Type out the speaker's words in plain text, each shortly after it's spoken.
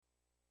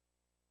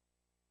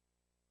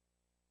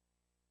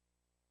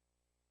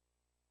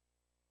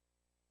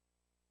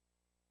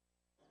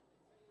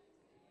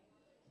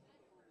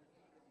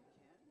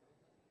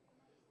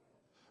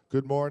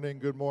Good morning,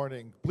 good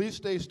morning. Please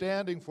stay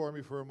standing for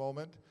me for a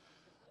moment.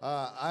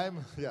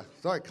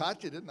 Sorry,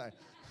 caught you, didn't I?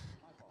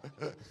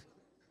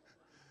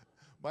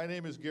 My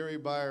name is Gary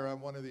Beyer. I'm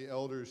one of the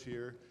elders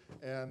here.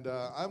 And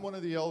I'm one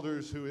of the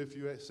elders who, if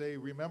you say,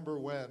 remember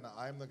when,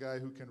 I'm the guy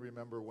who can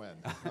remember when,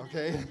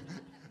 okay?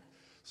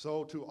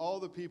 So to all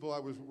the people, I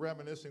was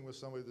reminiscing with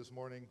somebody this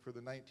morning for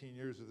the 19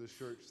 years of this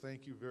church,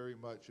 thank you very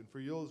much. And for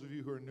those of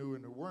you who are new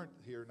and who weren't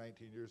here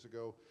 19 years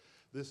ago,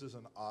 this is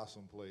an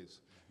awesome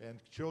place. And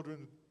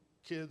children,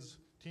 kids,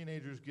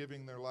 teenagers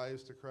giving their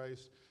lives to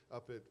Christ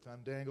up at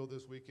Fandango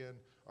this weekend,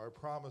 our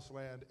promised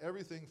land,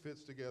 everything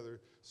fits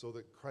together so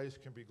that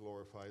Christ can be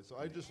glorified. So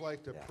I'd just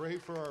like to pray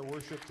for our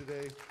worship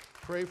today,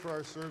 pray for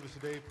our service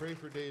today, pray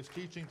for Dave's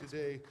teaching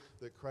today,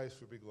 that Christ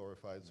would be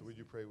glorified. So would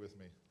you pray with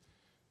me?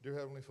 Dear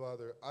Heavenly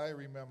Father, I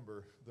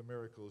remember the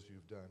miracles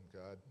you've done,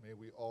 God. May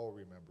we all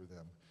remember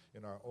them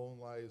in our own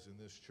lives, in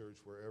this church,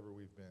 wherever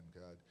we've been,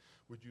 God.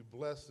 Would you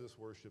bless this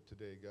worship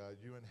today, God?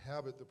 You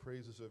inhabit the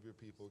praises of your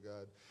people,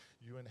 God.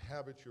 You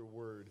inhabit your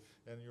word,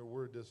 and your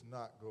word does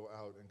not go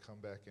out and come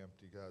back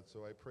empty, God.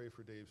 So I pray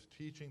for Dave's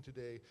teaching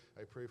today.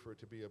 I pray for it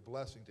to be a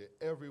blessing to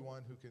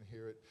everyone who can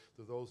hear it,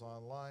 to those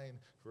online,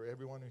 for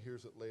everyone who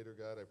hears it later,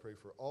 God. I pray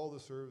for all the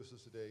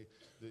services today,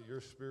 that your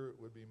spirit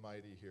would be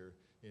mighty here.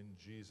 In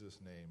Jesus'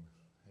 name,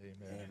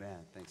 amen. Amen.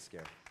 Thanks,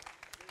 Gary.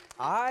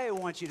 I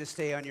want you to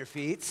stay on your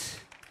feet.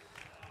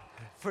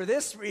 For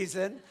this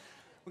reason,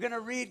 we're going to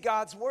read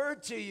God's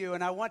word to you,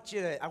 and I want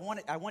you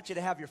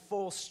to have your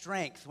full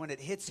strength when it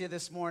hits you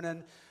this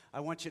morning. I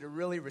want you to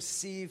really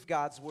receive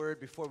God's word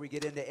before we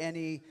get into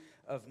any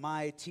of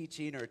my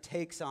teaching or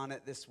takes on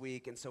it this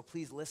week. And so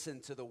please listen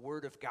to the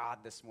word of God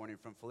this morning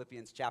from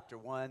Philippians chapter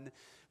 1,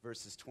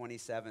 verses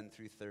 27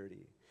 through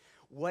 30.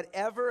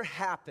 Whatever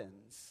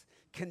happens,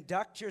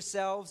 conduct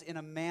yourselves in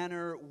a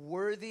manner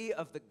worthy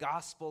of the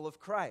gospel of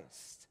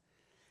Christ.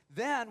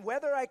 Then,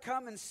 whether I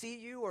come and see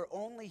you or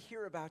only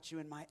hear about you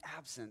in my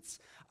absence,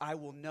 I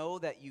will know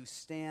that you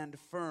stand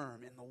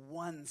firm in the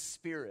one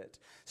Spirit,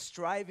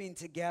 striving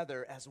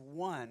together as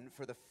one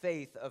for the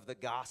faith of the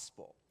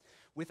gospel,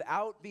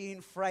 without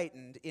being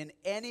frightened in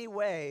any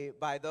way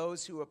by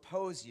those who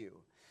oppose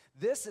you.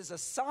 This is a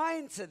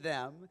sign to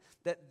them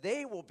that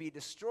they will be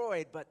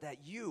destroyed, but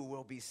that you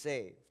will be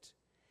saved.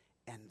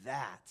 And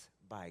that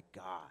by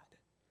God,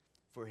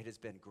 for it has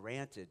been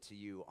granted to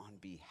you on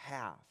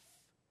behalf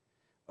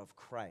of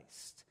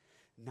Christ,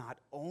 not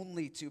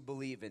only to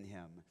believe in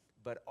him,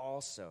 but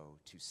also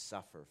to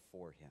suffer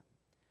for him.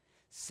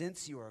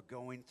 Since you are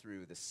going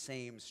through the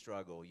same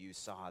struggle you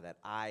saw that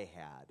I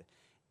had,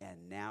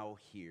 and now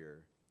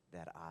hear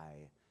that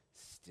I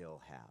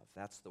still have.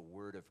 That's the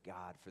word of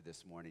God for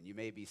this morning. You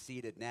may be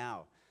seated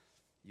now.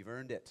 You've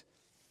earned it.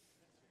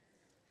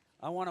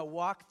 I want to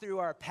walk through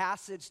our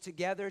passage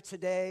together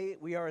today.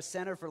 We are a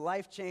center for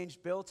life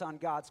change built on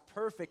God's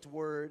perfect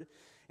word,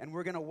 and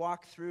we're going to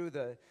walk through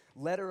the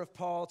letter of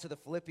Paul to the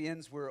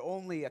Philippians. We're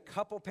only a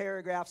couple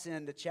paragraphs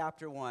into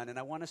chapter 1, and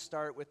I want to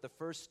start with the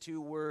first two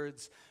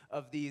words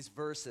of these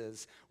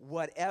verses.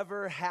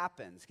 Whatever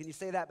happens. Can you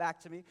say that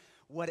back to me?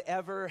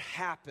 Whatever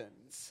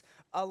happens.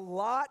 A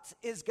lot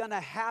is going to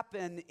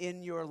happen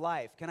in your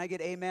life. Can I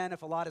get amen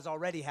if a lot has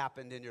already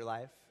happened in your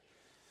life?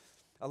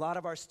 A lot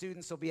of our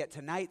students will be at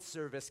tonight's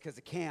service because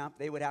of camp.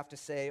 They would have to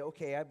say,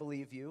 okay, I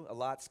believe you. A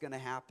lot's going to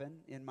happen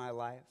in my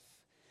life.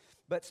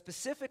 But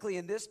specifically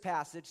in this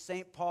passage,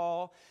 St.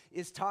 Paul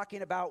is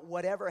talking about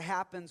whatever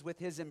happens with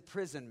his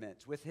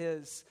imprisonment, with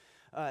his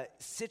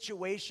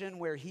situation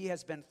where he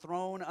has been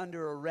thrown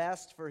under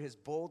arrest for his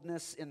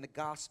boldness in the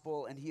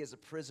gospel, and he is a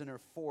prisoner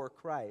for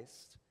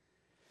Christ.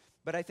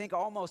 But I think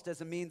almost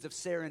as a means of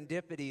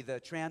serendipity, the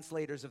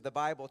translators of the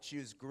Bible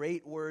choose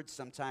great words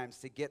sometimes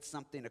to get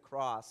something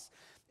across.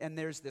 And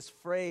there's this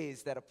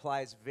phrase that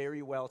applies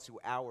very well to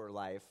our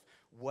life,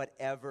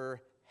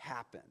 whatever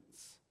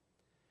happens.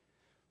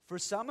 For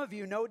some of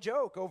you, no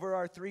joke, over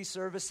our 3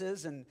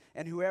 services and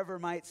whoever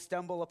might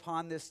stumble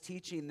upon this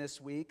teaching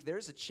this week,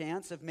 there's a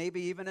chance of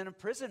maybe even an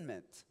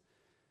imprisonment.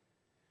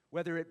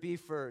 Whether it be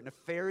for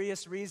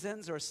nefarious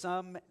reasons or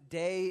some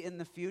day in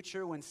the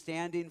future when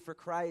standing for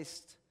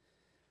Christ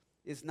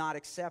is not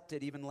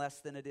accepted, even less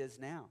than it is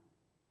now.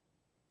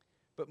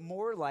 But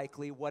more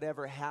likely,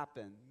 whatever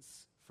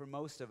happens for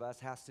most of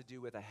us has to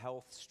do with a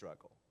health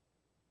struggle.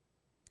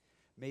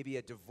 Maybe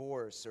a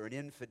divorce or an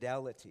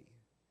infidelity.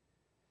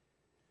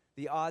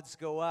 The odds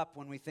go up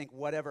when we think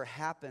whatever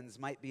happens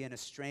might be an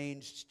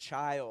estranged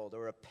child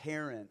or a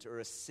parent or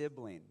a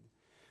sibling.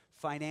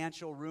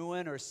 Financial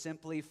ruin or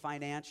simply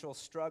financial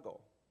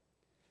struggle.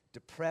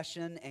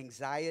 Depression,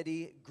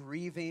 anxiety,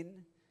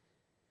 grieving.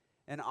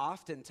 And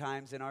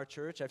oftentimes in our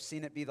church, I've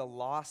seen it be the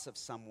loss of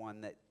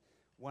someone that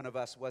one of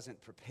us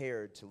wasn't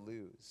prepared to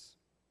lose.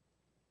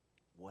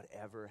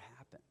 Whatever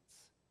happens.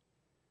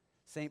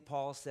 St.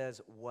 Paul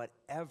says,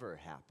 whatever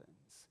happens,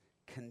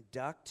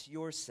 conduct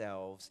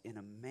yourselves in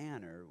a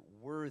manner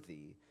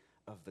worthy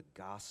of the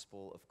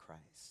gospel of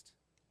Christ.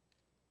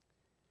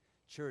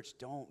 Church,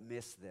 don't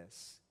miss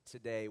this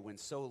today when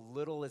so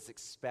little is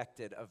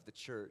expected of the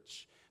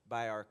church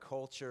by our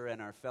culture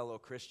and our fellow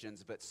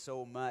Christians, but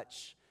so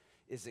much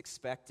is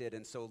expected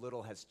and so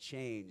little has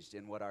changed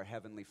in what our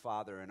Heavenly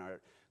Father and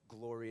our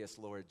glorious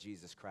Lord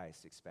Jesus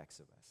Christ expects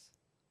of us.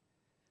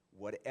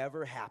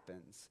 Whatever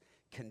happens,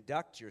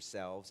 conduct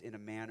yourselves in a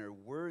manner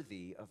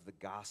worthy of the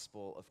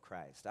gospel of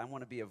Christ. I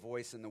want to be a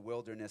voice in the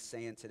wilderness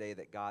saying today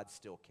that God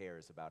still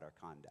cares about our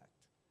conduct.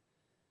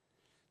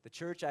 The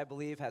church, I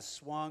believe, has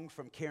swung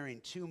from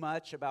caring too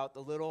much about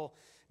the little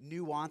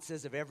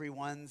nuances of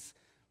everyone's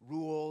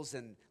rules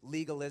and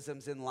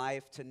legalisms in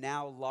life to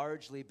now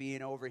largely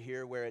being over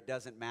here where it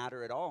doesn't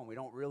matter at all and we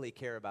don't really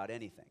care about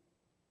anything.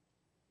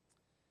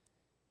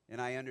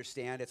 And I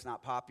understand it's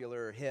not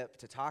popular or hip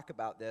to talk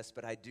about this,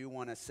 but I do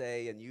want to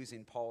say, and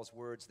using Paul's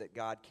words, that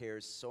God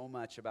cares so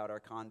much about our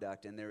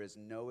conduct and there is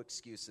no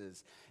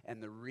excuses.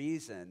 And the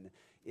reason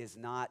is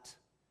not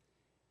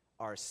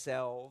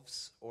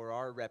ourselves or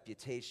our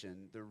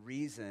reputation. The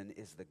reason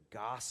is the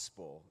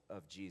gospel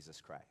of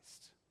Jesus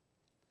Christ.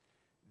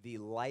 The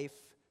life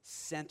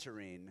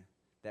centering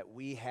that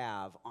we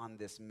have on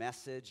this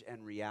message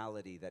and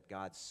reality that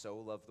God so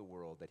loved the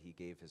world that he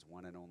gave his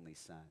one and only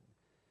Son,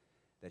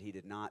 that he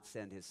did not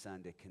send his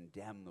Son to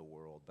condemn the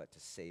world, but to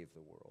save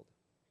the world.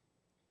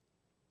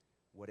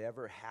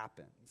 Whatever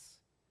happens,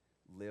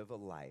 live a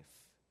life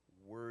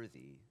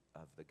worthy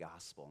of the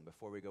gospel. And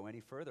before we go any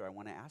further, I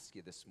want to ask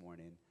you this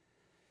morning,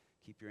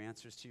 keep your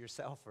answers to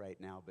yourself right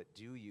now, but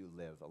do you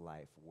live a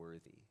life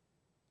worthy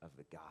of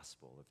the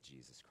gospel of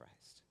Jesus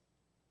Christ?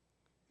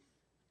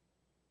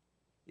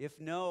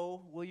 If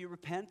no, will you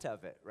repent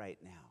of it right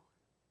now?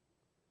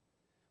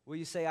 Will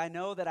you say, I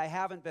know that I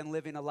haven't been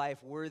living a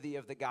life worthy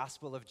of the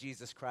gospel of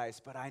Jesus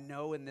Christ, but I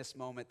know in this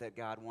moment that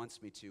God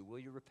wants me to. Will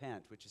you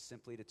repent, which is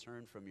simply to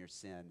turn from your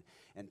sin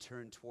and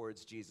turn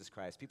towards Jesus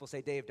Christ? People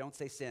say, Dave, don't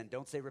say sin,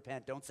 don't say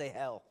repent, don't say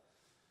hell.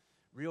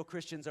 Real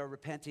Christians are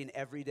repenting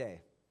every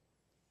day.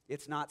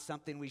 It's not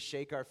something we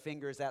shake our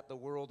fingers at the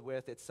world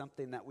with. It's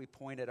something that we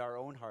point at our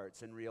own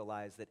hearts and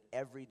realize that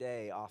every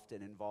day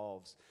often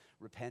involves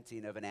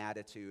repenting of an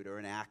attitude or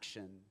an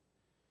action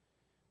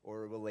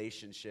or a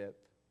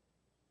relationship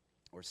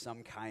or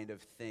some kind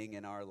of thing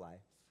in our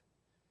life.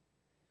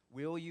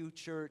 Will you,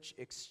 church,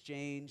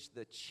 exchange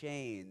the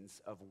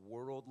chains of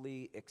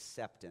worldly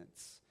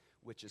acceptance,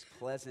 which is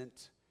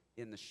pleasant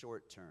in the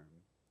short term,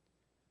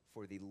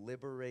 for the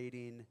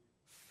liberating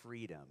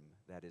freedom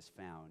that is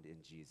found in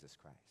Jesus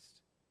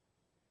Christ?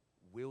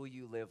 Will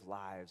you live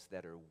lives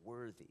that are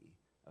worthy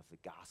of the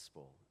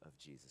gospel of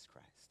Jesus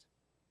Christ?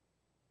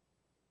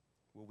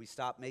 Will we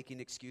stop making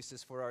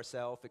excuses for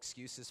ourselves,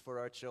 excuses for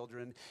our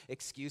children,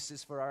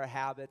 excuses for our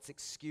habits,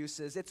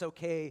 excuses? It's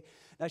okay.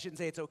 I shouldn't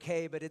say it's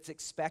okay, but it's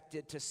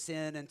expected to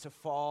sin and to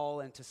fall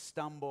and to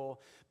stumble.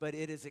 But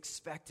it is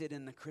expected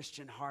in the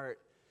Christian heart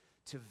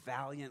to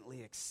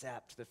valiantly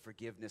accept the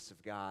forgiveness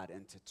of God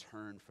and to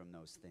turn from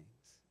those things.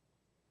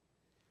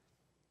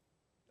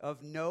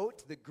 Of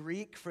note, the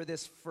Greek for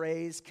this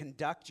phrase,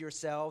 conduct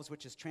yourselves,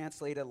 which is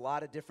translated a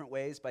lot of different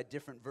ways by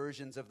different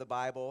versions of the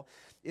Bible,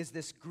 is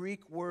this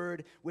Greek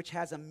word which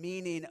has a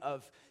meaning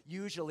of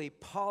usually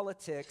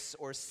politics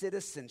or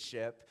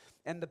citizenship.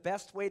 And the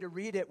best way to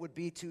read it would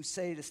be to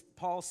say, to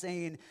Paul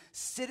saying,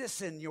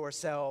 citizen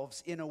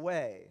yourselves in a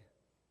way.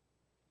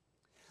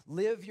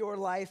 Live your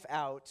life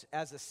out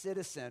as a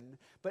citizen,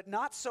 but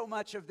not so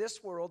much of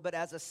this world, but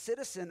as a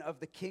citizen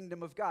of the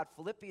kingdom of God.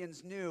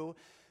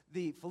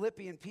 The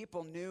Philippian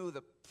people knew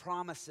the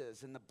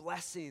promises and the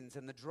blessings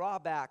and the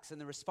drawbacks and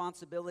the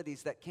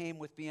responsibilities that came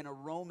with being a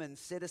Roman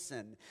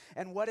citizen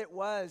and what it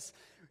was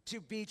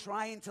to be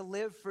trying to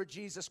live for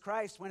Jesus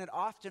Christ when it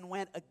often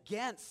went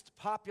against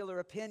popular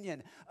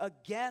opinion,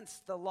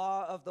 against the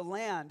law of the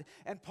land.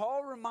 And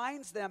Paul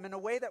reminds them in a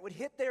way that would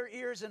hit their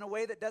ears in a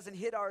way that doesn't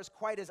hit ours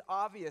quite as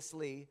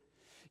obviously.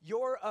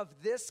 You're of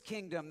this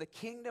kingdom, the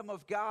kingdom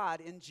of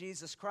God in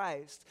Jesus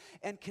Christ,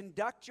 and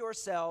conduct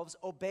yourselves,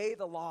 obey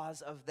the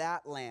laws of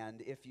that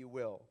land, if you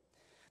will.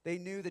 They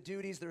knew the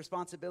duties, the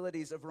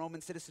responsibilities of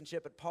Roman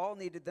citizenship, but Paul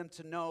needed them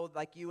to know,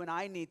 like you and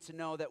I need to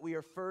know, that we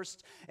are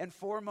first and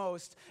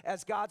foremost,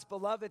 as God's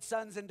beloved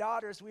sons and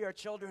daughters, we are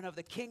children of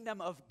the kingdom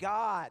of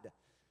God.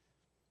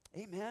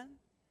 Amen?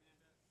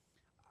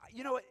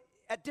 You know,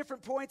 at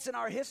different points in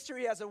our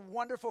history as a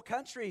wonderful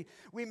country,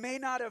 we may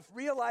not have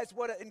realized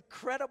what an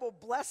incredible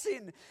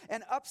blessing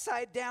and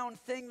upside down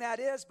thing that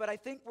is, but I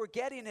think we're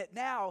getting it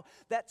now,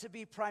 that to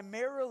be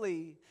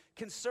primarily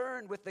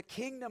concerned with the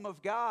kingdom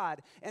of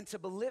God and to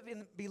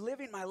be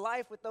living my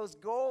life with those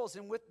goals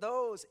and with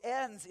those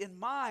ends in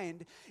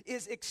mind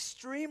is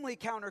extremely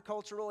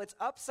countercultural. It's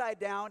upside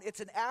down. It's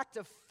an act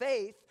of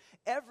faith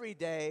every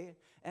day,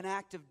 an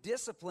act of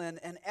discipline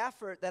and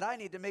effort that I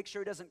need to make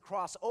sure doesn't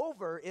cross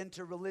over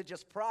into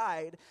religious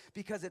pride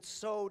because it's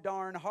so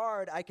darn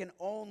hard. I can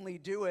only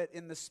do it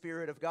in the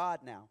Spirit of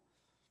God now.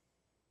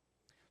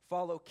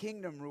 Follow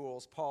kingdom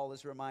rules, Paul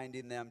is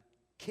reminding them.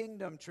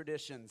 Kingdom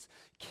traditions,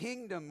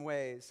 kingdom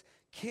ways,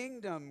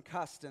 kingdom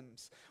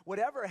customs.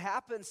 Whatever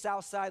happens,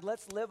 Southside,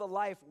 let's live a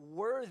life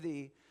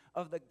worthy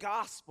of the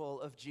gospel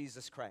of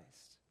Jesus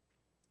Christ.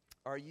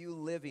 Are you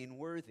living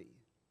worthy?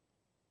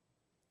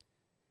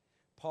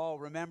 Paul,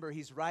 remember,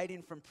 he's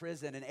writing from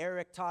prison, and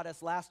Eric taught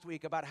us last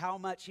week about how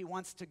much he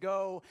wants to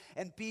go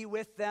and be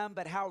with them,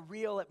 but how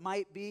real it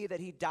might be that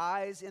he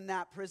dies in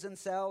that prison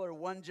cell or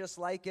one just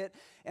like it.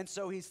 And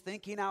so he's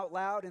thinking out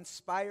loud,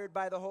 inspired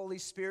by the Holy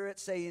Spirit,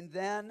 saying,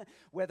 then,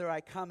 whether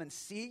I come and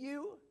see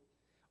you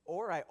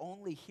or I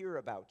only hear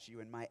about you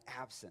in my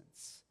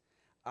absence,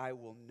 I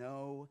will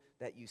know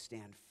that you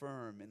stand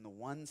firm in the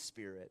one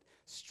Spirit,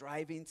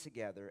 striving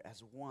together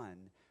as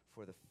one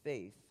for the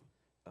faith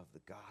of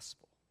the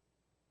gospel.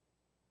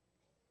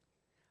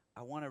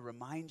 I want to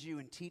remind you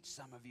and teach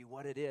some of you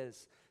what it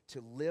is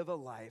to live a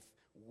life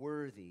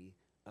worthy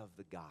of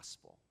the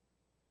gospel.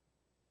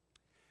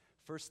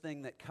 First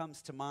thing that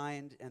comes to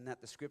mind and that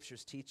the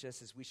scriptures teach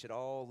us is we should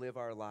all live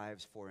our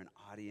lives for an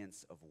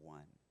audience of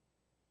one.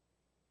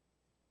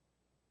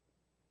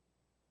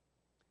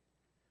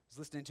 I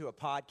was listening to a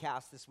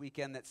podcast this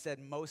weekend that said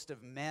most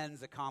of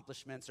men's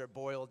accomplishments are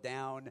boiled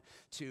down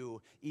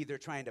to either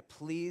trying to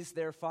please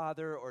their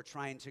father or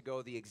trying to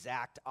go the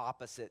exact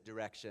opposite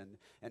direction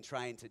and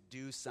trying to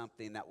do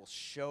something that will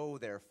show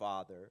their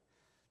father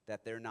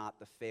that they're not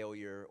the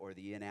failure or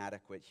the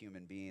inadequate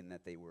human being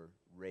that they were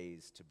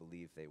raised to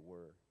believe they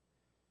were.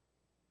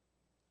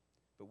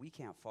 But we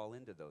can't fall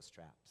into those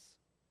traps.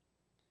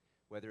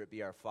 Whether it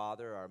be our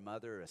father, our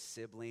mother, a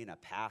sibling, a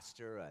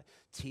pastor, a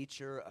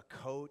teacher, a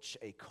coach,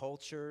 a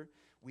culture,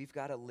 we've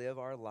got to live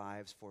our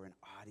lives for an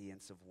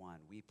audience of one.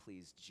 We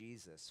please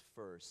Jesus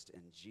first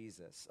and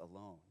Jesus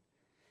alone.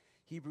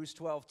 Hebrews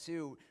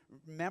 12:2,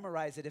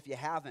 memorize it if you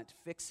haven't,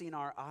 fixing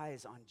our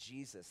eyes on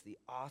Jesus, the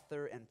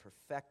author and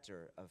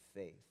perfecter of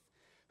faith,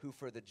 who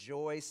for the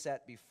joy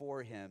set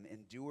before him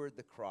endured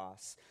the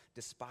cross,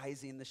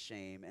 despising the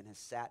shame, and has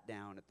sat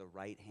down at the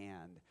right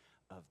hand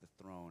of the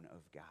throne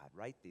of God.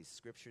 Write these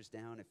scriptures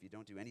down. If you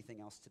don't do anything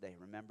else today,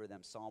 remember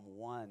them. Psalm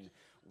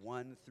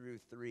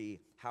 1:1-3.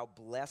 How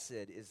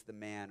blessed is the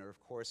man, or of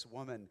course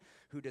woman,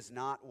 who does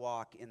not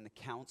walk in the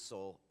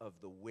counsel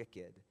of the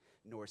wicked,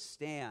 nor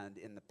stand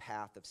in the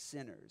path of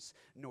sinners,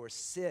 nor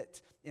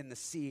sit in the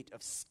seat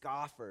of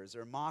scoffers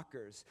or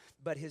mockers,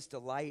 but his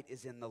delight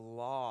is in the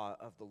law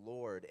of the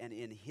Lord, and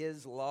in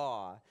his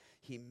law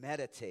he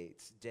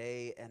meditates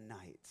day and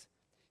night.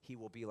 He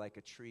will be like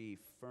a tree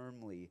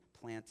firmly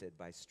planted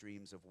by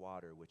streams of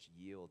water, which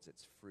yields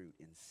its fruit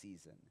in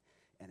season,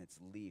 and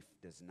its leaf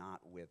does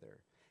not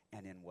wither.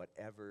 And in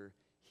whatever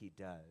he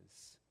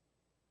does,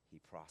 he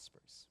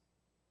prospers.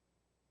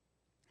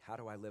 How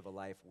do I live a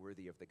life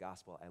worthy of the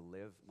gospel? I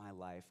live my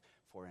life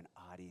for an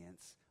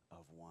audience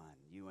of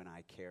one. You and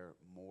I care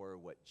more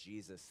what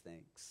Jesus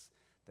thinks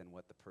than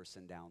what the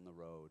person down the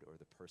road or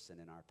the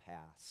person in our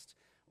past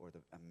or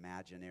the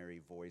imaginary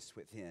voice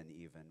within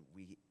even.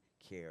 We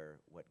care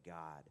what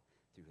God,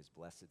 through his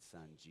blessed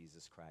Son,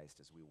 Jesus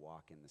Christ, as we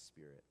walk in the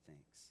Spirit,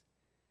 thinks.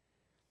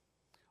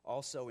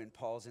 Also, in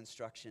Paul's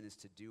instruction is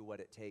to do what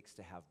it takes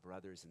to have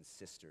brothers and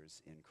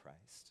sisters in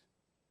Christ.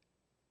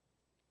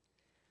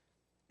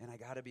 And I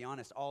got to be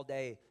honest, all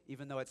day,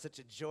 even though it's such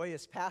a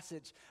joyous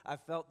passage, I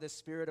felt this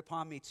Spirit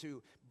upon me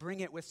to bring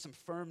it with some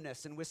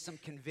firmness and with some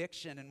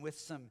conviction and with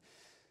some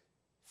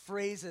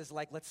phrases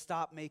like, let's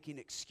stop making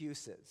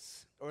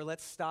excuses, or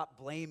let's stop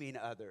blaming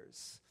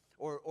others,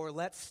 or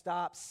let's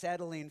stop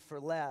settling for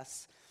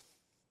less.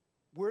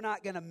 We're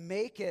not going to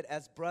make it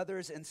as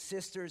brothers and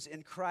sisters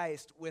in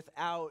Christ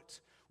without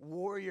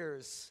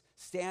warriors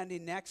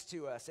standing next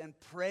to us and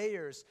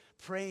prayers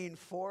praying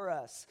for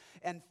us,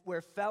 and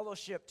where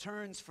fellowship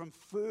turns from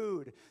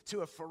food to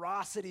a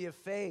ferocity of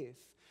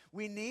faith.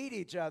 We need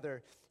each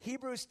other.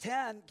 Hebrews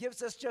 10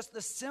 gives us just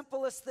the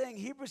simplest thing.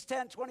 Hebrews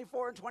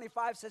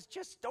 10:24-25 says,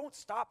 just don't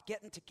stop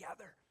getting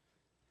together.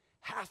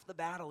 Half the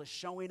battle is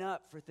showing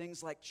up for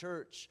things like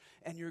church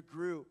and your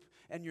group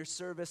and your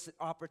service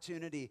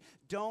opportunity.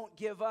 Don't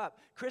give up.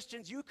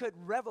 Christians, you could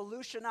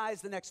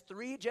revolutionize the next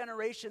 3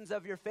 generations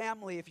of your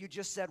family if you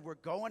just said, we're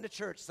going to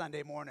church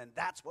Sunday morning.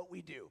 That's what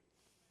we do.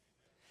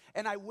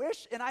 And I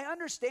wish, and I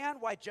understand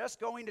why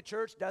just going to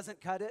church doesn't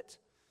cut it,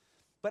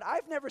 but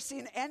I've never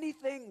seen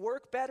anything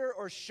work better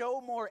or show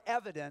more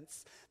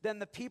evidence than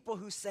the people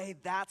who say,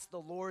 that's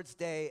the Lord's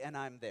day and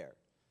I'm there.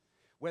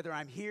 Whether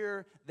I'm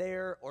here,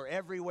 there, or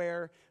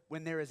everywhere,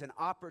 when there is an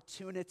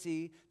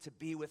opportunity to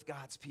be with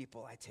God's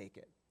people, I take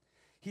it.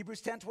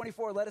 Hebrews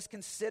 10:24, let us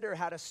consider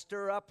how to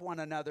stir up one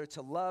another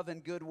to love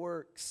and good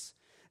works,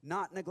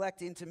 not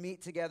neglecting to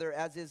meet together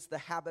as is the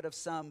habit of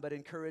some, but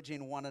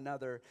encouraging one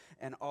another,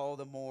 and all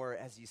the more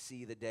as you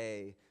see the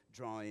day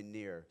drawing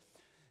near.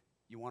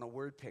 You want a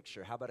word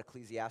picture? How about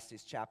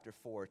Ecclesiastes chapter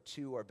 4?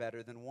 2 are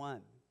better than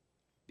 1,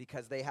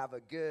 because they have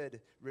a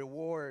good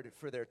reward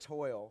for their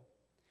toil.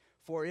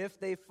 For if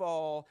they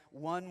fall,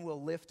 one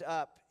will lift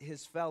up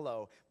his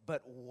fellow,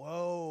 but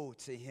woe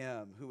to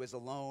him who is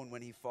alone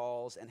when he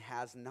falls and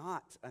has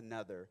not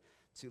another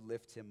to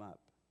lift him up.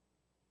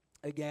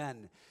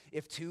 Again,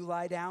 if 2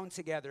 lie down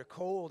together,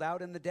 cold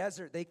out in the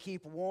desert, they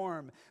keep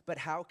warm. But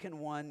how can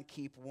one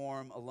keep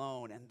warm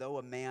alone? And though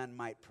a man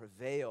might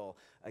prevail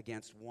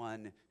against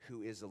one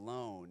who is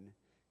alone,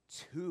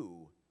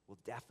 2 will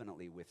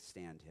definitely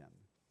withstand him.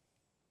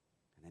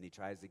 And then he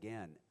tries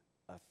again.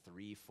 A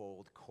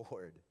threefold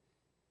cord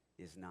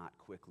is not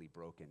quickly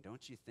broken.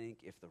 Don't you think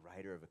if the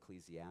writer of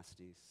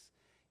Ecclesiastes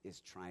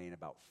is trying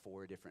about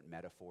 4 different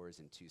metaphors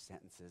in 2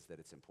 sentences that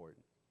it's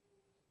important?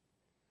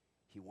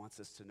 He wants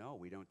us to know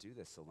we don't do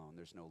this alone.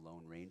 There's no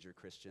Lone Ranger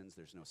Christians.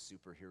 There's no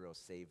superhero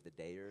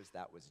save-the-dayers.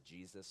 That was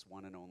Jesus'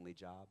 one and only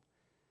job.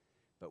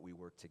 But we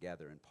work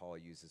together, and Paul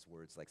uses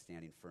words like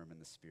standing firm in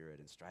the Spirit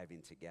and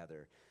striving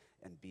together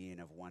and being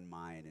of one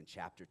mind. In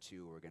chapter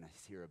 2, we're going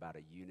to hear about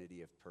a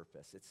unity of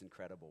purpose. It's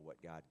incredible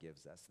what God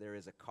gives us. There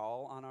is a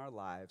call on our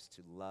lives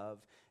to love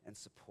and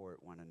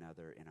support one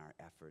another in our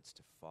efforts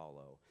to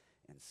follow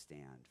and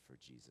stand for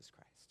Jesus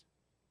Christ.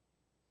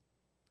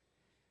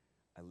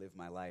 I live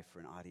my life for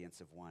an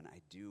audience of one.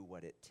 I do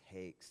what it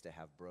takes to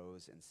have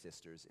bros and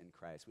sisters in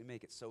Christ. We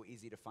make it so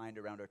easy to find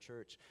around our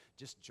church.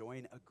 Just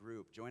join a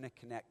group, join a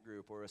connect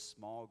group or a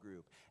small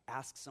group.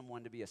 Ask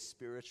someone to be a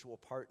spiritual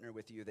partner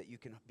with you that you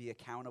can be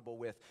accountable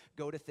with.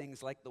 Go to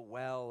things like the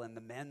Well and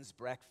the men's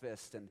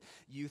breakfast and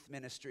youth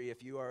ministry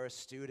if you are a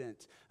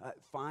student.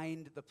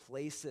 Find the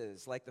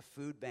places like the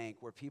food bank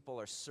where people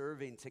are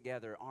serving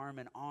together arm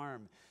in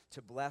arm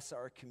to bless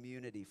our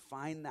community.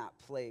 Find that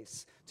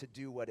place to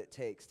do what it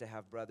takes to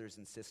have brothers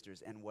and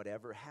sisters, and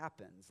whatever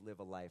happens, live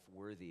a life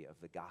worthy of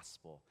the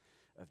gospel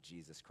of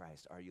Jesus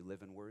Christ. Are you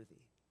living worthy?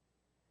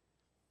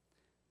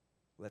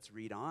 Let's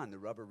read on. The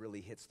rubber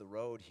really hits the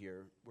road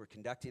here. We're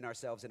conducting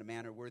ourselves in a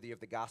manner worthy of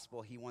the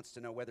gospel. He wants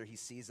to know whether he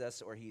sees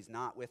us or he's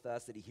not with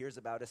us, that he hears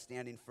about us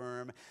standing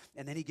firm.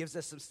 And then he gives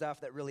us some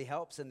stuff that really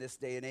helps in this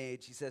day and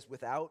age. He says,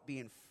 without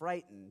being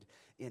frightened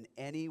in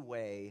any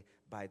way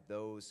by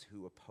those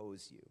who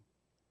oppose you.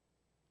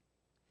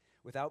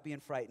 Without being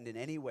frightened in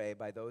any way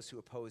by those who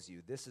oppose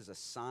you. This is a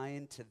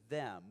sign to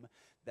them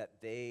that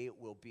they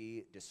will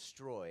be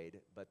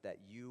destroyed, but that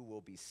you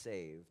will be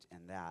saved,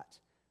 and that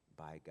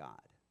by God.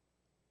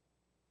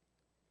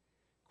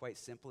 Quite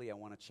simply, I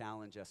want to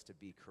challenge us to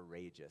be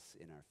courageous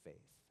in our faith.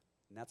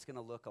 And that's going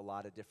to look a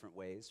lot of different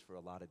ways for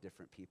a lot of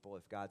different people.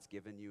 If God's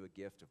given you a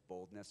gift of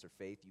boldness or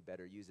faith, you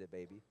better use it,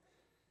 baby.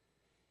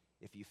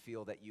 If you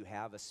feel that you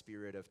have a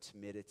spirit of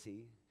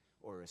timidity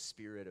or a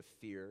spirit of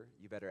fear,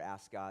 you better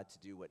ask God to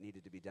do what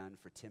needed to be done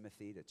for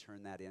Timothy, to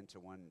turn that into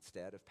one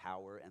instead of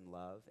power and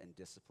love and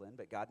discipline.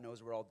 But God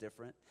knows we're all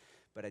different.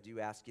 But I do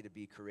ask you to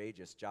be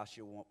courageous.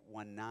 Joshua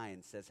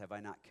 1:9 says, have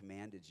I not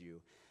commanded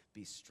you?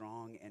 Be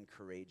strong and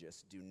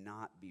courageous. Do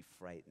not be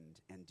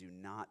frightened and do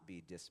not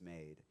be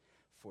dismayed,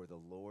 for the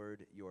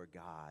Lord your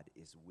God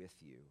is with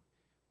you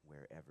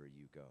wherever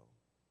you go.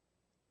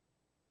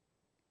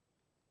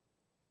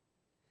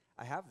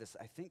 I have this,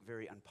 I think,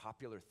 very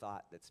unpopular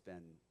thought that's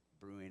been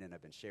brewing, and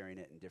I've been sharing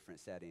it in different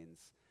settings.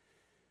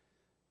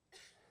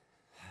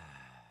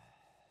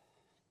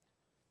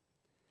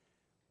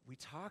 We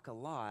talk a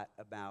lot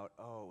about,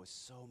 oh, it was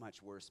so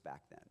much worse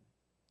back then.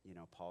 You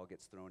know, Paul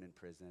gets thrown in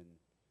prison.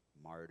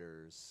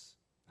 Martyrs,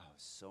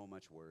 so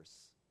much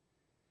worse.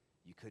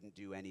 You couldn't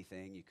do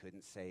anything. You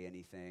couldn't say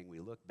anything. We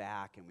look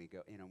back and we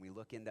go, we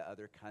look into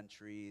other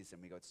countries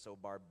and we go, it's so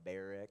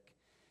barbaric.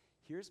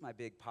 Here's my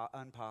big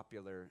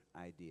unpopular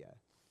idea.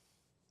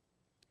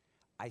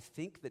 I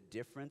think the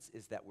difference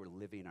is that we're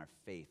living our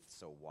faith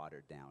so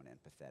watered down and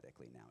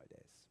pathetically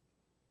nowadays.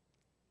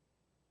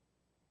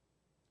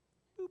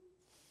 Boop.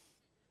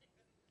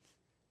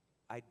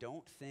 I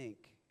don't think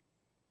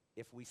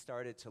if we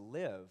started to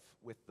live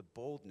with the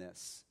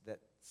boldness that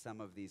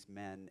some of these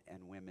men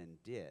and women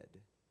did,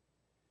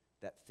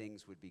 that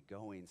things would be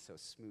going so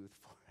smooth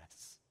for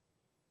us.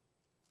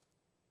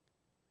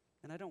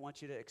 And I don't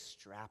want you to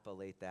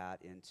extrapolate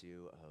that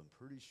into, I'm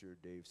pretty sure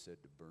Dave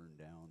said to burn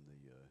down the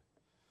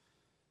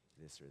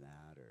this or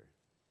that, or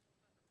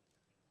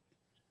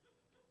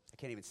I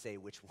can't even say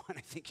which one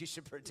I think you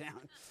should burn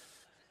down.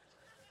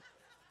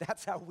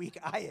 That's how weak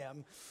I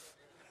am.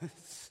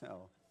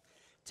 So,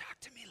 talk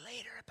to me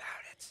later about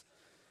it.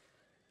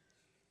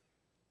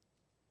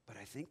 But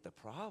I think the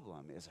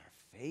problem is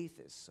our faith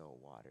is so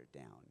watered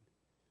down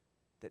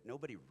that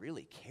nobody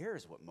really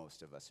cares what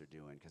most of us are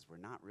doing because we're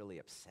not really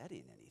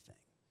upsetting anything.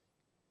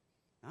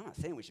 I'm not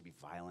saying we should be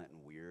violent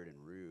and weird and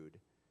rude,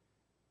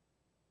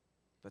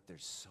 but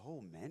there's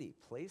so many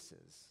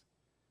places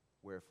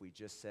where if we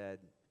just said,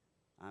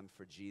 I'm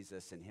for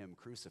Jesus and him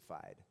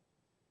crucified,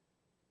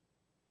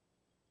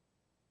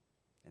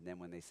 and then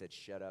when they said,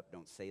 shut up,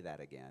 don't say that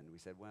again, we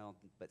said, well,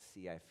 but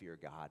see, I fear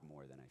God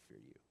more than I fear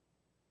you.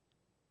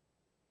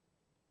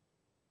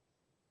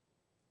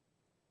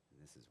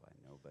 And this is why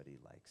nobody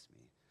likes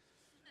me.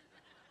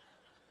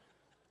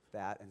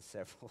 That and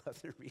several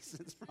other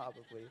reasons,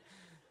 probably.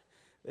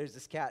 There's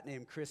this cat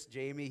named Chris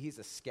Jamie. He's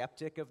a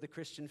skeptic of the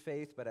Christian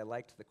faith, but I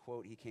liked the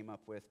quote he came up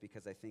with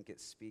because I think it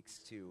speaks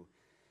to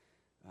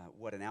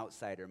what an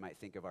outsider might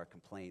think of our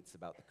complaints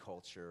about the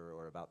culture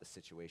or about the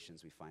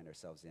situations we find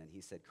ourselves in.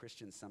 He said,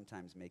 Christians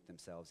sometimes make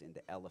themselves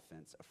into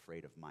elephants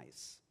afraid of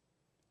mice,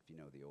 if you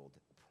know the old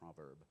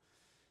proverb.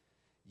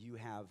 You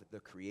have the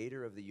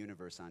creator of the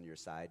universe on your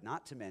side,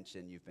 not to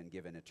mention you've been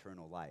given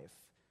eternal life,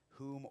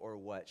 Whom or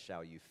what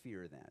shall you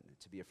fear then?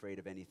 To be afraid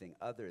of anything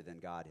other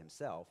than God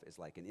himself is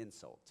like an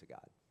insult to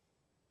God.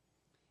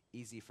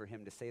 Easy for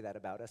him to say that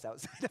about us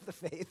outside of the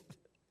faith,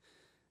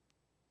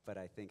 but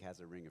I think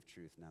has a ring of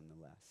truth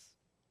nonetheless.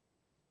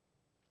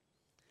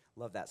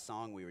 Love that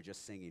song we were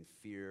just singing,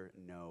 Fear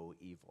No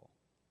Evil.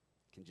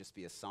 It can just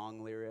be a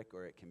song lyric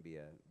or it can be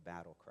a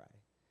battle cry.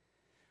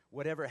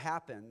 Whatever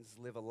happens,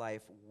 live a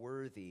life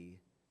worthy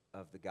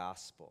of the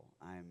gospel.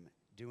 I'm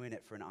doing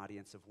it for an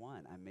audience of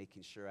one. I'm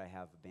making sure I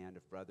have a band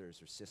of brothers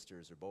or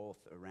sisters or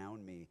both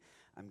around me.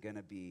 I'm going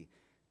to be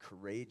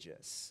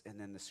courageous. And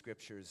then the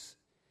scriptures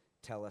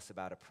tell us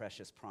about a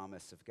precious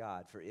promise of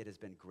God. For it has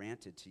been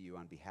granted to you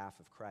on behalf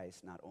of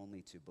Christ, not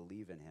only to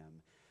believe in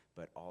him,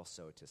 but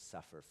also to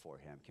suffer for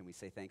him. Can we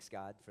say thanks,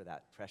 God, for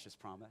that precious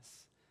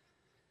promise?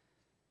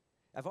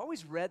 I've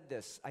always read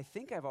this, I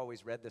think I've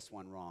always read this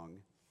one wrong,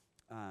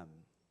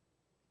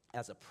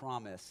 as a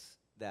promise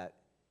that,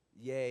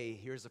 yay,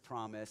 here's a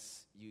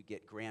promise, you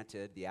get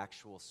granted. The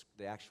actual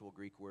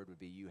Greek word would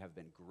be you have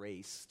been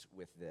graced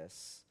with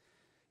this.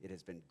 It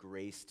has been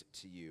graced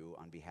to you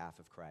on behalf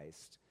of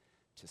Christ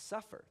to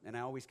suffer. And I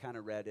always kind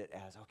of read it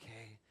as,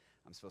 okay,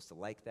 I'm supposed to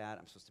like that.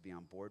 I'm supposed to be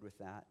on board with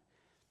that.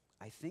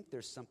 I think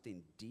there's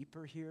something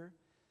deeper here.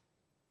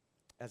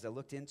 As I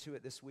looked into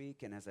it this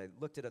week and as I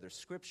looked at other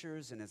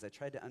scriptures and as I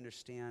tried to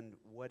understand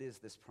what is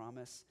this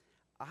promise,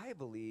 I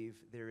believe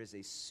there is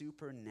a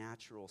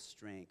supernatural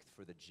strength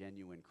for the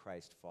genuine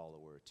Christ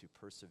follower to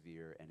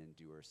persevere and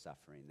endure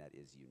suffering that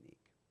is unique.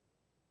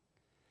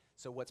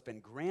 So what's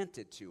been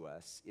granted to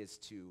us is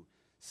to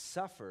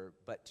suffer,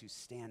 but to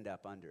stand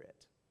up under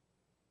it.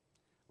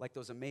 Like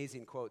those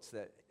amazing quotes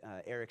that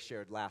Eric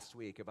shared last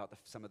week about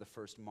some of the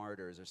first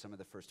martyrs or some of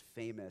the first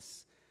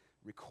famous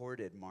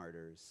recorded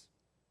martyrs,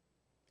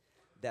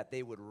 that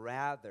they would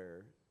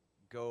rather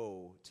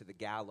go to the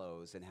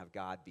gallows and have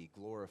God be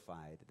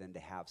glorified than to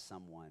have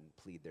someone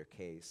plead their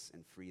case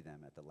and free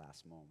them at the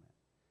last moment.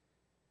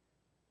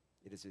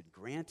 It has been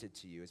granted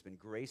to you, has been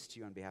graced to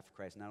you on behalf of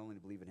Christ, not only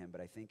to believe in him,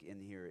 but I think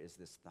in here is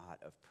this thought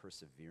of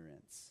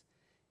perseverance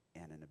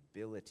and an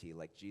ability,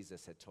 like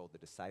Jesus had told the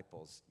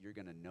disciples, you're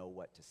going to know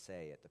what to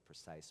say at the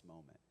precise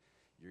moment.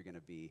 You're going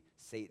to be,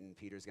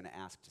 Peter's going to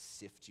ask to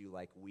sift you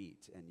like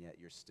wheat, and yet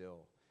you're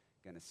still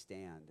going to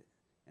stand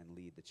and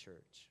lead the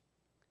church.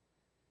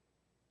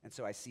 And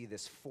so I see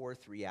this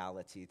fourth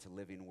reality to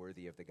living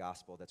worthy of the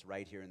gospel that's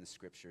right here in the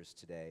scriptures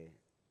today.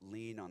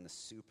 Lean on the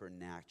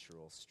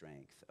supernatural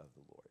strength of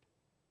the Lord.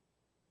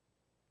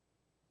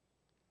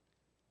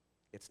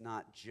 It's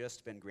not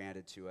just been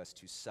granted to us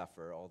to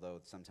suffer, although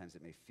sometimes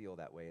it may feel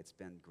that way. It's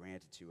been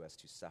granted to us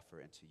to suffer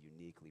and to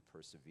uniquely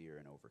persevere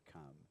and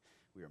overcome.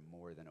 We are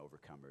more than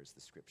overcomers,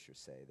 the scriptures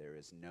say. There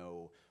is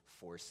no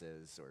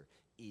forces or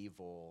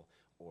evil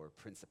or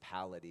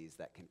principalities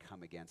that can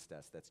come against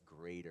us that's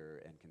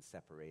greater and can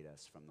separate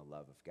us from the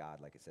love of God,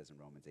 like it says in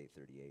Romans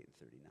 8:38 and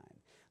 39.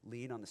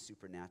 Lean on the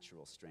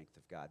supernatural strength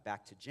of God.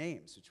 Back to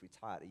James, which we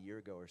taught a year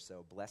ago or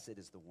so. Blessed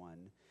is the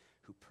one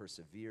who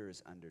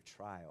perseveres under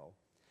trial,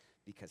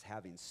 because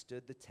having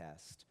stood the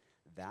test,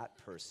 that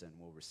person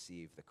will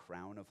receive the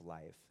crown of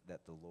life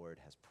that the Lord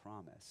has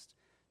promised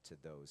to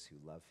those who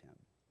love him.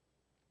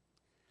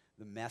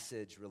 The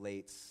message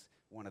relates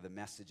one of the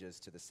messages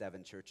to the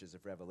 7 churches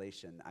of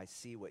Revelation. I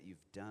see what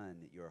you've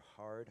done, your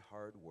hard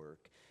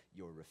work,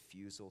 your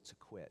refusal to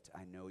quit.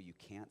 I know you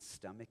can't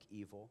stomach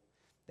evil,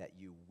 that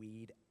you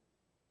weed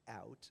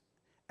out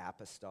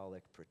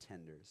apostolic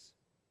pretenders.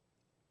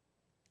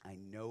 I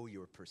know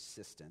your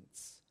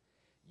persistence,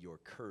 your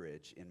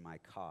courage in my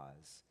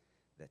cause,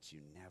 that you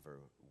never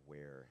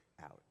wear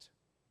out.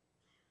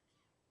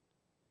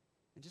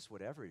 And just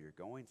whatever you're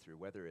going through,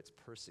 whether it's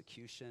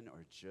persecution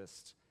or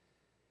just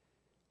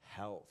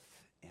health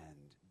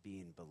and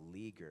being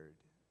beleaguered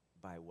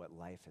by what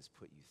life has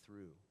put you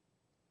through,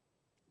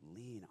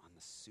 lean on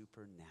the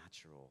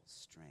supernatural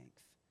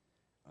strength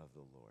of the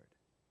Lord.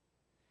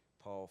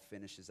 Paul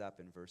finishes up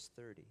in verse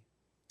 30.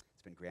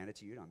 It's been granted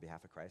to you on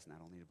behalf of Christ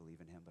not only to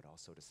believe in him, but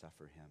also to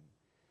suffer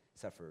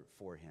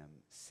for him,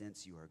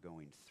 since you are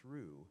going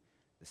through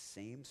the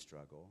same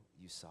struggle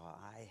you saw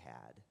I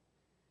had,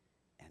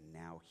 and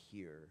now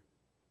hear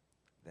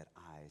that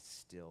I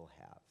still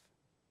have.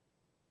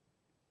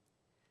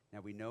 Now,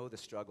 we know the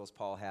struggles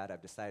Paul had.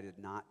 I've decided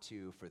not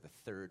to, for the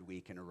third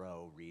week in a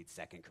row, read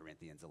 2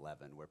 Corinthians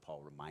 11, where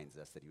Paul reminds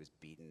us that he was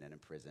beaten and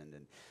imprisoned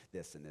and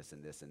this and this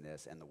and this and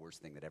this, and the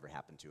worst thing that ever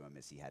happened to him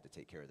is he had to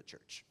take care of the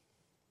church.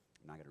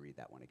 I'm not going to read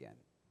that one again,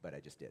 but I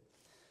just did.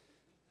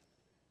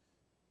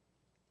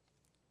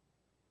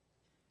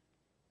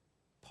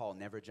 Paul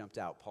never jumped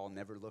out. Paul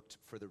never looked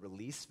for the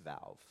release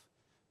valve.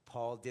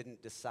 Paul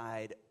didn't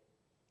decide,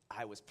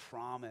 I was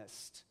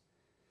promised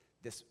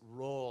this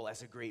role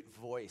as a great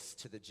voice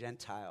to the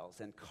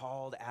Gentiles and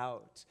called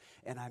out,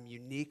 and I'm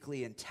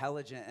uniquely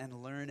intelligent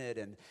and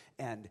learned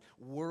and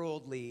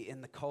worldly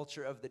in the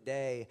culture of the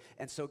day,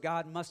 and so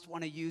God must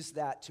want to use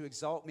that to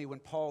exalt me. When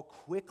Paul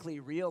quickly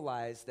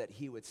realized that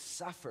he would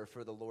suffer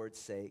for the Lord's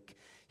sake,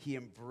 he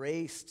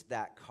embraced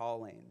that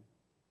calling.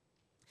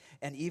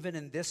 And even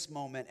in this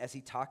moment, as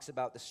he talks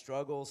about the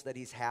struggles that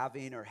he's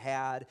having or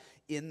had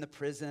in the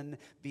prison,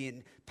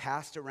 being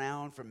passed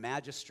around from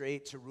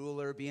magistrate to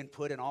ruler, being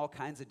put in all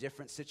kinds of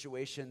different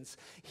situations,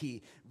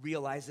 he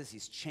realizes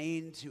he's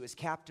chained to his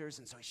captors,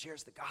 and so he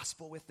shares the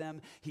gospel with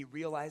them. He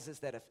realizes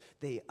that if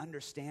they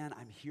understand,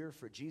 I'm here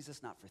for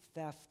Jesus, not for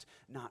theft,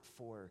 not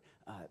for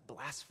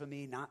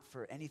blasphemy, not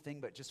for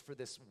anything, but just for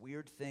this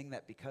weird thing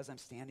that because I'm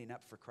standing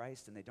up for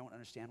Christ and they don't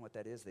understand what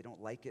that is, they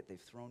don't like it,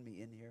 they've thrown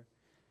me in here.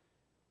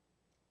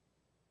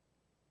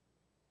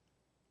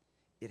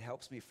 It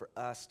helps me for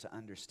us to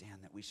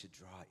understand that we should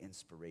draw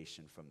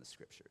inspiration from the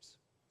Scriptures.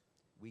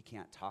 We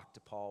can't talk to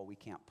Paul. We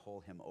can't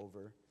pull him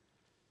over.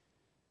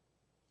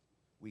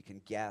 We can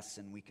guess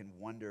and we can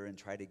wonder and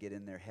try to get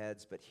in their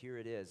heads, but here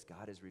it is.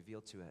 God has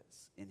revealed to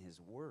us in his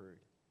word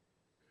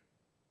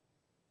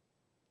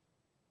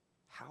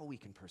how we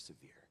can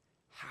persevere,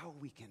 how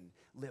we can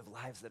live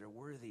lives that are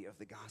worthy of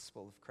the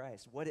gospel of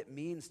Christ, what it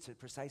means to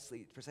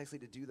precisely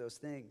to do those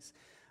things.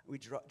 We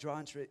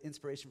draw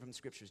inspiration from the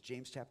Scriptures.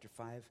 James chapter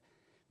 5,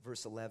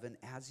 verse 11,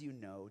 as you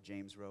know,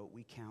 James wrote,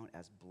 we count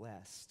as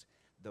blessed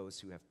those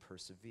who have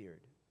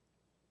persevered.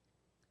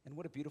 And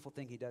what a beautiful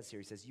thing he does here.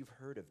 He says, you've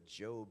heard of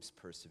Job's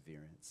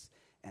perseverance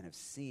and have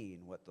seen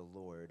what the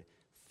Lord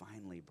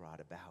finally brought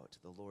about.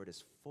 The Lord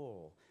is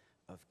full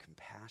of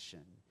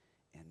compassion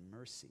and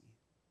mercy.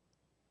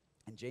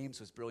 And James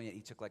was brilliant.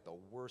 He took like the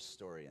worst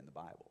story in the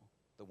Bible,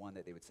 the one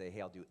that they would say,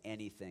 hey, I'll do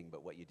anything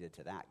but what you did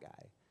to that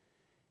guy.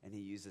 And he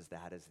uses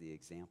that as the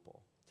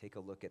example. Take a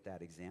look at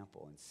that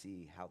example and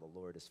see how the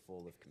Lord is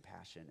full of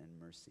compassion and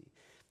mercy.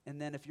 And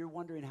then if you're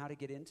wondering how to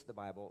get into the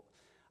Bible,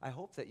 I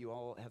hope that you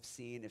all have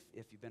seen,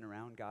 if you've been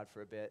around God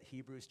for a bit,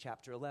 Hebrews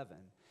chapter 11.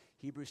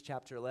 Hebrews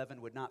chapter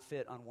 11 would not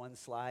fit on one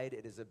slide.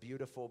 It is a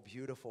beautiful,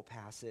 beautiful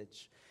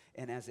passage.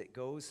 And as it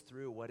goes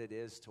through what it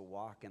is to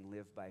walk and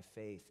live by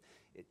faith,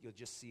 you'll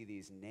just see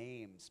these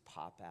names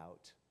pop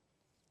out.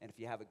 And if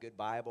you have a good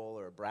Bible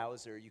or a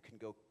browser, you can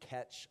go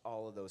catch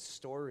all of those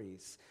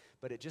stories.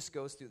 But it just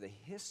goes through the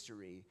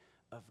history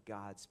of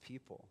God's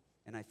people.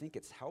 And I think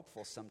it's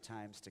helpful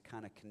sometimes to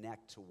kind of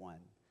connect to one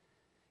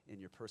in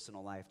your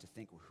personal life, to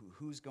think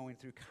who's going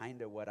through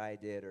kind of what I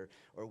did or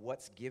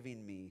what's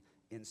giving me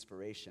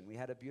inspiration. We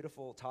had a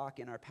beautiful talk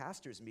in our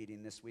pastors'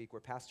 meeting this week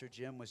where Pastor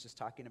Jim was just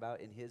talking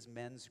about in his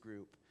men's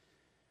group,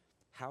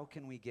 how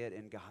can we get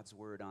in God's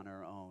word on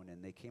our own?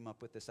 And they came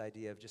up with this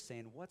idea of just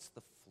saying, what's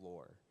the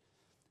floor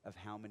of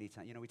how many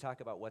times? You know, we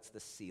talk about what's the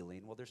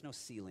ceiling. Well, there's no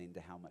ceiling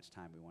to how much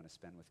time we want to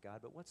spend with God,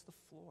 but what's the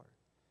floor?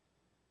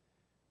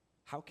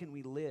 How can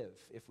we live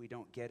if we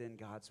don't get in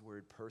God's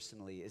word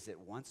personally? Is it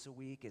once a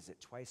week? Is it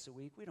twice a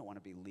week? We don't want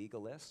to be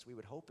legalists. We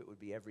would hope it would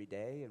be every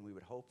day, and we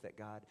would hope that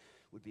God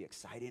would be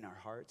exciting our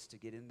hearts to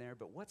get in there.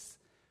 But what's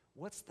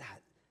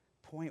that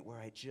point where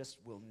I just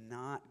will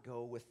not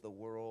go with the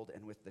world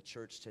and with the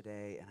church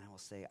today, and I will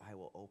say, I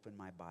will open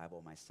my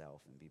Bible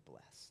myself and be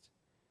blessed?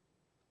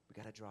 We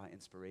got to draw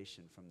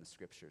inspiration from the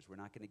Scriptures. We're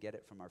not going to get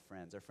it from our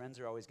friends. Our friends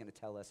are always going to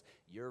tell us,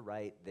 you're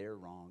right, they're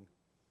wrong.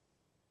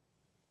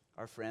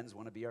 Our friends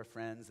want to be our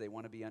friends. They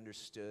want to be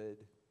understood.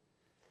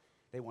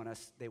 They want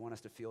us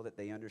to feel that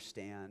they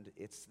understand.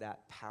 It's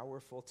that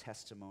powerful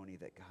testimony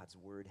that God's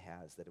word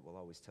has, that it will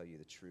always tell you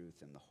the truth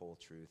and the whole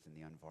truth and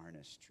the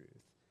unvarnished truth.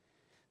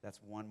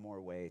 That's one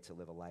more way to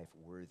live a life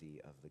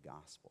worthy of the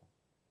gospel.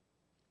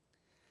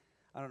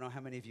 I don't know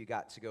how many of you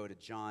got to go to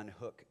John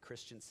Hook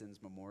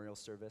Christensen's memorial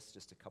service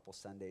just a couple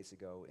Sundays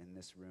ago in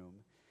this room.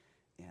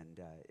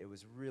 And it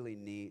was really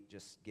neat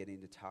just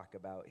getting to talk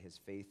about his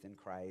faith in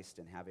Christ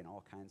and having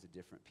all kinds of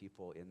different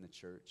people in the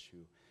church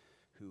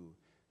who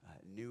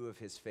knew of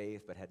his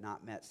faith but had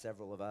not met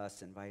several of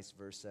us and vice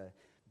versa.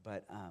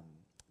 But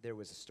there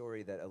was a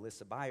story that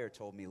Alyssa Beyer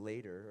told me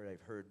later, or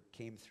I've heard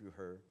came through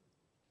her,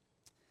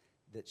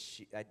 that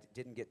I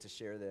didn't get to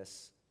share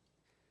this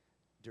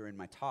during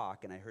my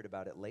talk, and I heard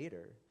about it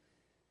later,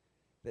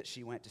 that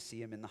she went to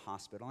see him in the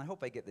hospital. And I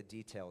hope I get the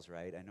details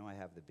right. I know I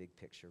have the big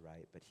picture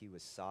right, but he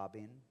was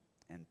sobbing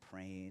and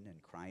praying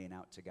and crying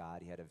out to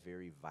God. He had a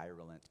very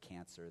virulent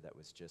cancer that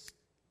was just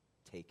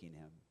taking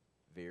him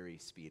very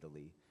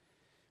speedily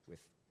with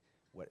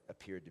what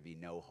appeared to be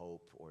no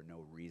hope or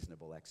no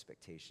reasonable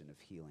expectation of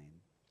healing.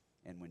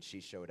 And when she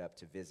showed up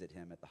to visit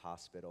him at the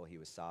hospital, he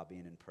was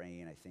sobbing and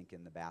praying, I think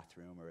in the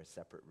bathroom or a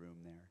separate room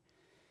there,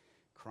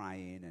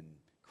 crying and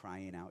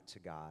crying out to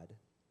God.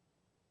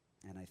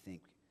 And I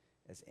think,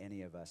 as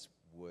any of us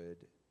would,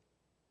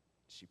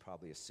 she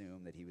probably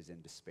assumed that he was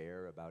in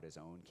despair about his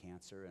own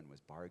cancer and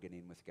was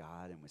bargaining with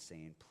God and was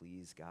saying,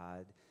 please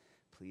God,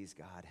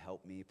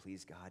 help me.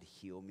 Please God,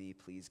 heal me.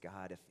 Please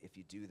God, if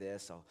you do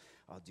this,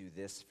 I'll do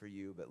this for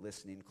you. But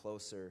listening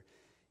closer,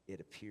 it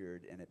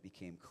appeared and it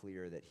became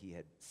clear that he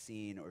had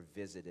seen or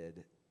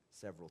visited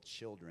several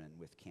children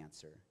with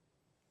cancer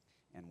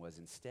and was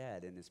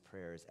instead in his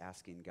prayers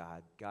asking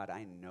God, God,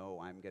 I know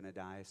I'm going to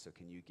die, so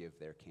can you give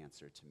their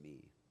cancer to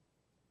me?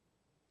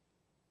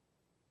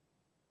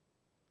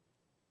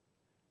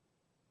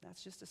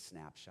 That's just a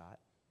snapshot,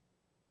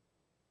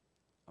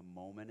 a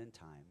moment in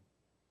time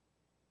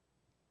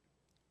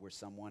where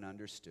someone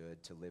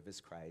understood to live as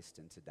Christ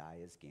and to die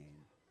as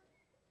gain.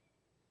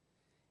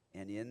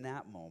 And in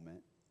that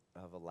moment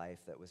of a life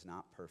that was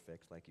not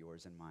perfect like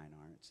yours and mine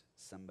aren't,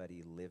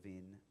 somebody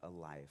living a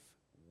life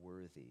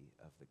worthy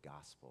of the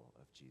gospel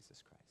of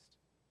Jesus Christ.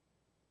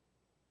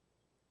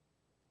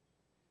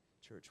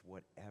 Church,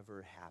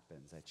 whatever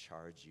happens, I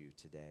charge you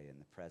today in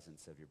the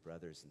presence of your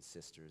brothers and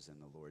sisters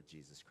in the Lord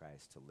Jesus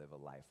Christ to live a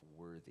life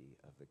worthy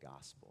of the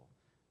gospel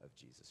of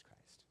Jesus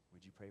Christ.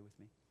 Would you pray with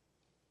me?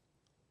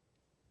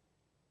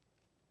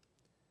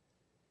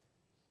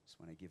 Just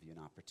want to give you an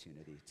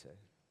opportunity to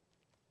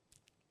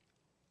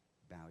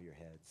bow your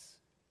heads.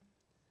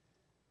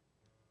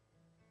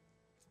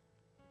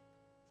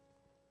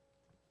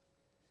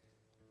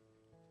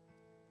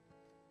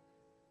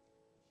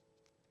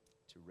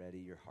 To ready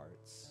your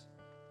hearts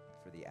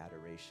for the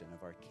adoration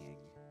of our King.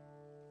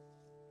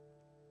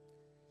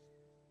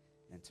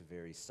 And to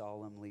very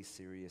solemnly,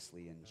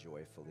 seriously, and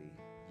joyfully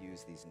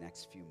use these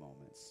next few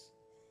moments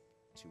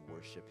to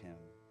worship him,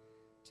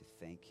 to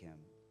thank him,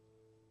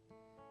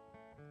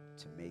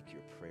 to make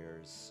your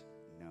prayers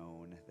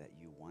known that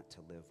you want to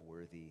live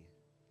worthy,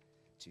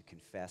 to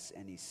confess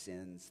any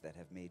sins that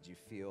have made you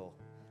feel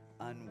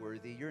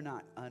unworthy. You're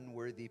not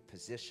unworthy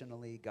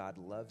positionally. God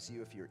loves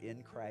you. If you're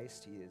in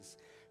Christ, he is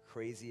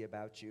crazy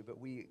about you. But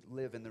we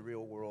live in the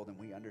real world, and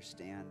we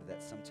understand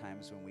that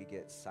sometimes when we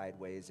get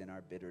sideways in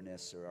our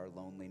bitterness or our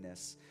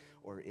loneliness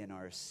or in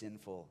our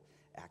sinful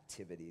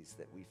activities,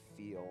 that we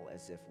feel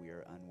as if we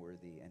are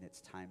unworthy. And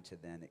it's time to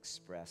then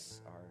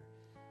express our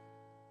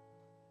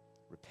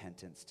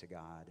repentance to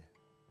God,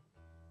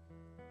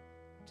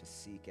 to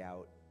seek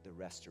out the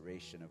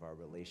restoration of our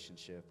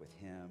relationship with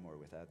him or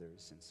with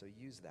others. And so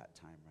use that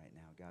time right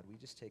now. God, we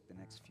just take the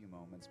next few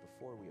moments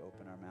before we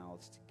open our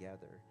mouths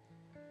together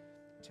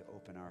to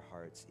open our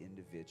hearts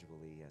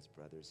individually as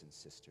brothers and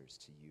sisters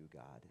to you,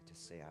 God, to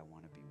say, I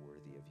want to be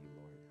worthy of you,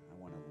 Lord. I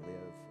want to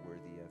live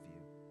worthy of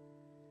you.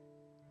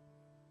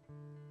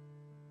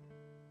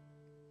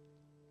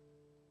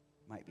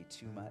 Might be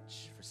too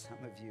much for some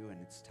of you,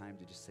 and it's time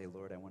to just say,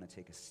 Lord, I want to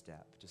take a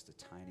step, just a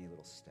tiny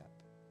little step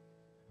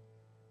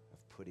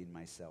of putting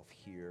myself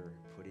here,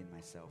 putting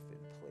myself in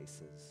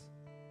places.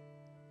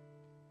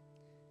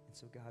 And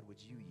so, God, would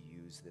you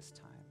use this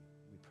time?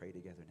 We pray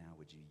together now,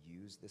 would you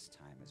use this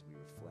time as we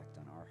reflect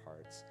on our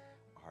hearts,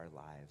 our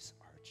lives,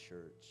 our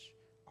church,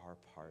 our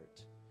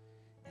part,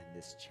 and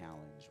this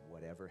challenge,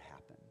 whatever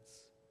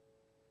happens,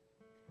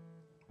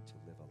 to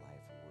live a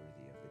life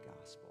worthy of the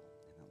gospel.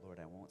 And Lord,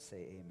 I won't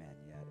say amen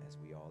yet as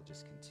we all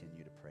just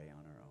continue to pray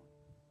on our own.